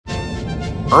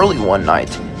Early one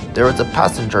night, there was a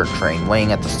passenger train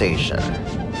waiting at the station.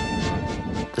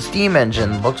 The steam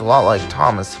engine looked a lot like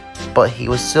Thomas, but he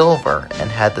was silver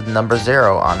and had the number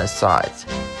 0 on his sides.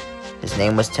 His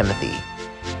name was Timothy.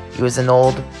 He was an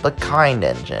old but kind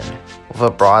engine, with a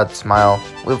broad smile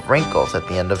with wrinkles at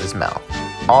the end of his mouth.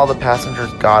 All the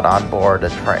passengers got on board the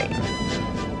train.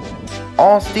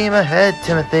 "All steam ahead,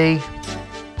 Timothy."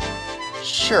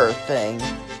 "Sure thing."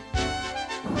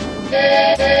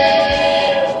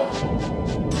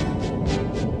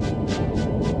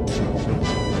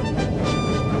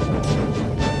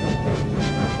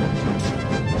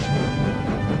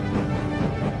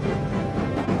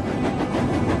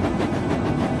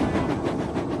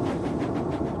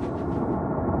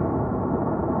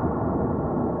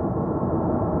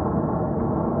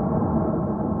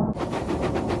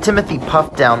 Timothy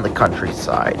puffed down the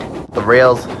countryside. The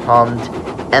rails hummed,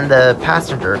 and the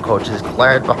passenger coaches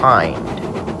glared behind.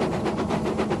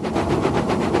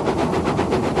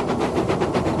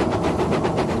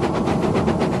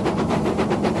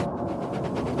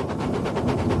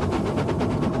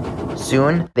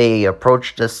 Soon, they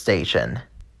approached the station.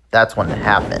 That's when it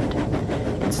happened.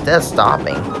 Instead of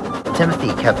stopping,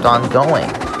 Timothy kept on going.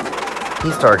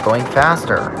 He started going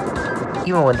faster,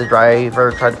 even when the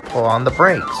driver tried to pull on the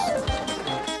brakes.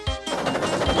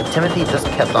 But Timothy just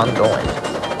kept on going.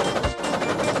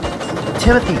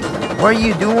 "Timothy, what are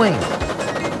you doing?"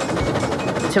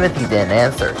 Timothy didn't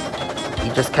answer.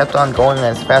 He just kept on going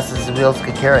as fast as his wheels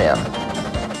could carry him.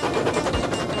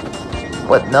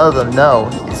 What none of them know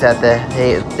is that they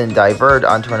had been diverted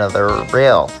onto another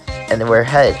rail, and they were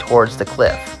headed towards the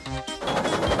cliff.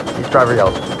 The driver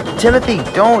yelled, "Timothy,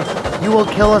 don't! You will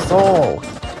kill us all!"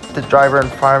 The driver and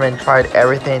fireman tried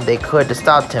everything they could to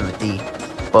stop Timothy,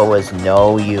 but it was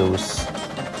no use.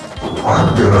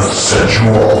 "I'm gonna send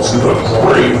you all to the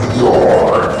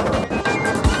graveyard!"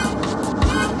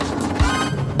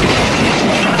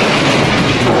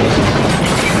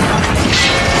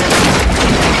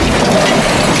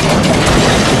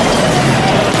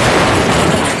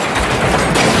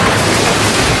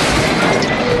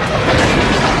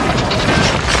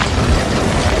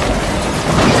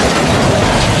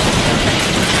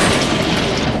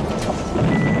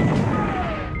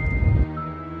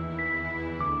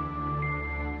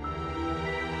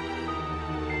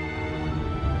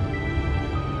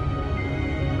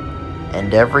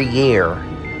 And every year,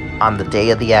 on the day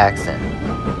of the accident,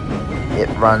 it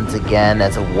runs again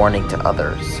as a warning to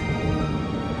others,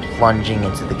 plunging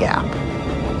into the gap,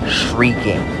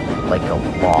 shrieking like a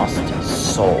lost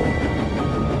soul.